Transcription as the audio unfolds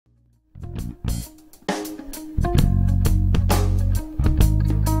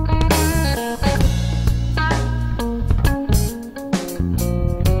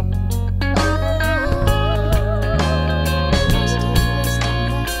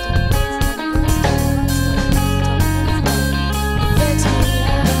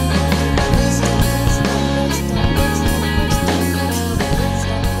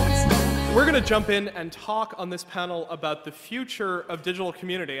jump in and talk on this panel about the future of digital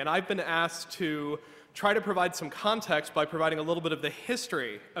community, and I've been asked to try to provide some context by providing a little bit of the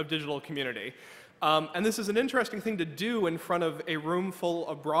history of digital community. And this is an interesting thing to do in front of a room full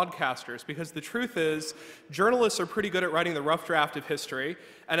of broadcasters, because the truth is, journalists are pretty good at writing the rough draft of history,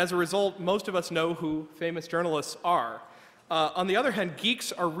 and as a result, most of us know who famous journalists are. On the other hand,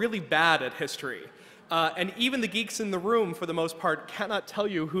 geeks are really bad at history. And even the geeks in the room, for the most part, cannot tell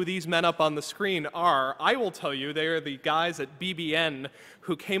you who these men up on the screen are. I will tell you they are the guys at BBN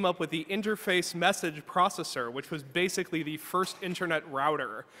who came up with the interface message processor, which was basically the first internet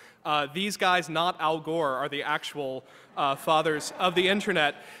router. These guys, not Al Gore, are the actual fathers of the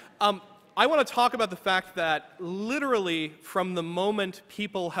internet. I want to talk about the fact that literally from the moment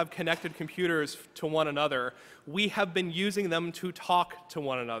people have connected computers to one another, we have been using them to talk to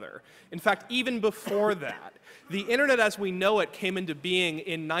one another. In fact, even before that, the internet as we know it came into being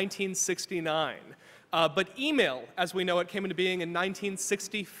in 1969, but email as we know it came into being in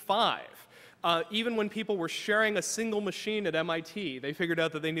 1965. Even when people were sharing a single machine at MIT, they figured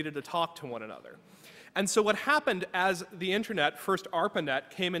out that they needed to talk to one another. And so what happened as the internet, first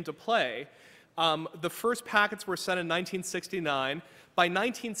ARPANET, came into play, the first packets were sent in 1969. By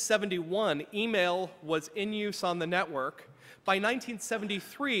 1971, email was in use on the network. By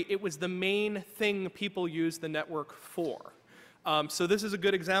 1973, it was the main thing people used the network for. So this is a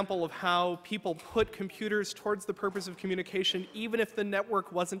good example of how people put computers towards the purpose of communication, even if the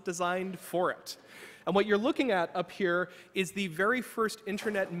network wasn't designed for it. And what you're looking at up here is the very first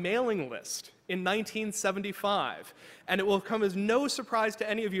internet mailing list in 1975. And it will come as no surprise to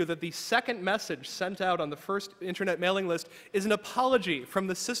any of you that the second message sent out on the first internet mailing list is an apology from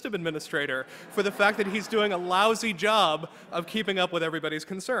the system administrator for the fact that he's doing a lousy job of keeping up with everybody's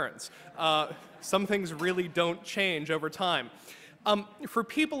concerns. Some things really don't change over time. For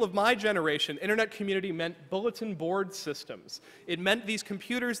people of my generation, internet community meant bulletin board systems. It meant these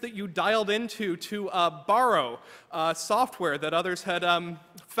computers that you dialed into to borrow software that others had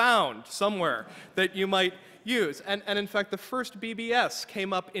found somewhere that you might use. And in fact, the first BBS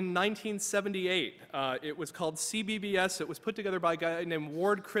came up in 1978. It was called CBBS. It was put together by a guy named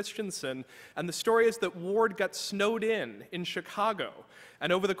Ward Christensen. And the story is that Ward got snowed in Chicago.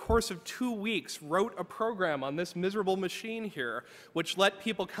 And over the course of 2 weeks, wrote a program on this miserable machine here, which let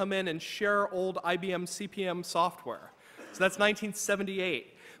people come in and share old IBM CPM software. So that's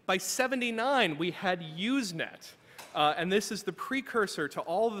 1978. By 79, we had Usenet. And this is the precursor to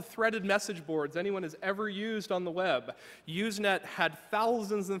all the threaded message boards anyone has ever used on the web. Usenet had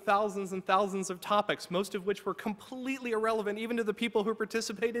thousands and thousands and thousands of topics, most of which were completely irrelevant even to the people who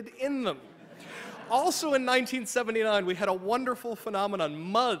participated in them. Also in 1979, we had a wonderful phenomenon,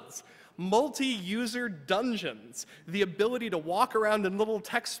 MUDs, multi-user dungeons, the ability to walk around in little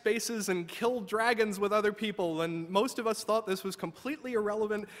text spaces and kill dragons with other people, and most of us thought this was completely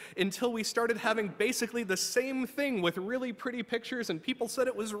irrelevant until we started having basically the same thing with really pretty pictures, and people said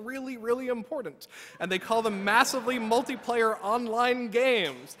it was really, really important. And they call them massively multiplayer online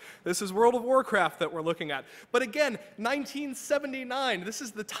games. This is World of Warcraft that we're looking at. But again, 1979, this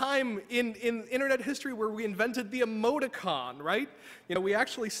is the time in internet history where we invented the emoticon, right? You know, we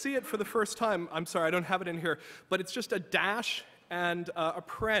actually see it for the first time. I'm sorry, I don't have it in here, but it's just a dash and a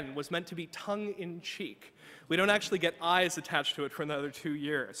paren was meant to be tongue-in-cheek. We don't actually get eyes attached to it for another 2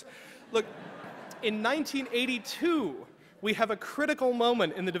 years. Look, in 1982, we have a critical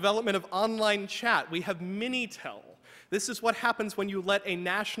moment in the development of online chat. We have Minitel. This is what happens when you let a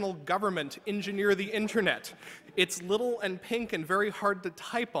national government engineer the internet. It's little and pink and very hard to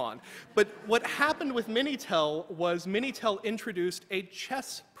type on. But what happened with Minitel was Minitel introduced a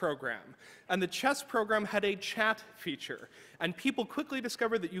chess program. And the chess program had a chat feature. And people quickly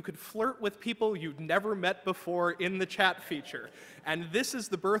discovered that you could flirt with people you'd never met before in the chat feature. And this is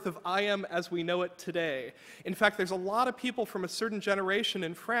the birth of IM as we know it today. In fact, there's a lot of people from a certain generation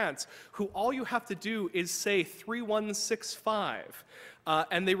in France who all you have to do is say 3165.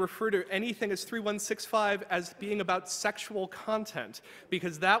 And they refer to anything as 3165 as being about sexual content,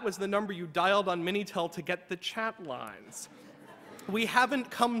 because that was the number you dialed on Minitel to get the chat lines. We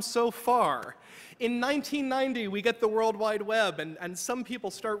haven't come so far. In 1990, we get the World Wide Web, and some people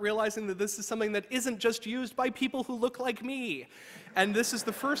start realizing that this is something that isn't just used by people who look like me. And this is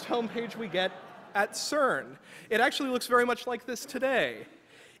the first homepage we get at CERN. It actually looks very much like this today.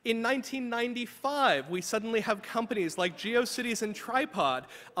 In 1995, we suddenly have companies like GeoCities and Tripod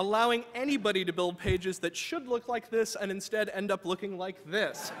allowing anybody to build pages that should look like this and instead end up looking like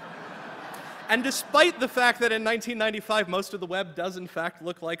this. And despite the fact that in 1995 most of the web does in fact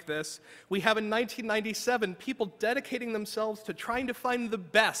look like this, we have in 1997 people dedicating themselves to trying to find the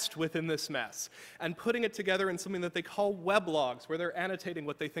best within this mess and putting it together in something that they call weblogs, where they're annotating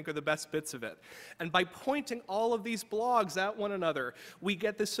what they think are the best bits of it. And by pointing all of these blogs at one another, we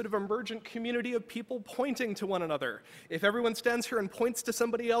get this sort of emergent community of people pointing to one another. If everyone stands here and points to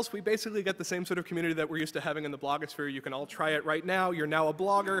somebody else, we basically get the same sort of community that we're used to having in the blogosphere. You can all try it right now. You're now a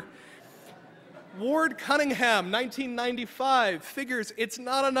blogger. Ward Cunningham, 1995, figures it's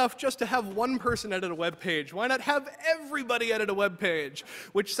not enough just to have one person edit a web page. Why not have everybody edit a web page?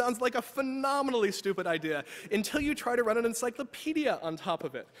 Which sounds like a phenomenally stupid idea until you try to run an encyclopedia on top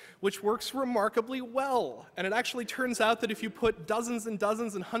of it, which works remarkably well. And it actually turns out that if you put dozens and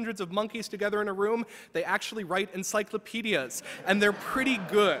dozens and hundreds of monkeys together in a room, they actually write encyclopedias, and they're pretty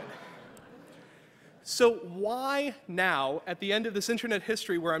good. So why now, at the end of this internet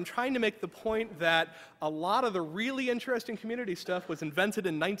history, where I'm trying to make the point that a lot of the really interesting community stuff was invented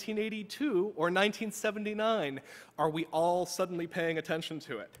in 1982 or 1979, are we all suddenly paying attention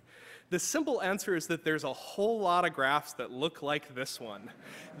to it? The simple answer is that there's a whole lot of graphs that look like this one.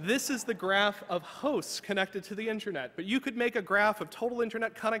 This is the graph of hosts connected to the internet, but you could make a graph of total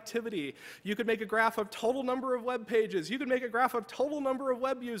internet connectivity. You could make a graph of total number of web pages. You could make a graph of total number of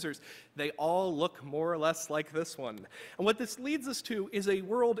web users. They all look more or less like this one. And what this leads us to is a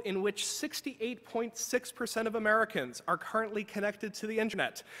world in which 68.6% of Americans are currently connected to the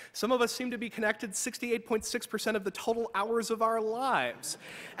internet. Some of us seem to be connected 68.6% of the total hours of our lives.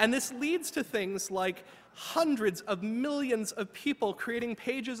 And this leads to things like hundreds of millions of people creating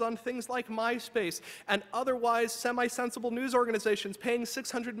pages on things like MySpace and otherwise semi-sensible news organizations paying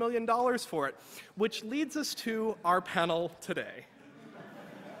 $600 million for it, which leads us to our panel today.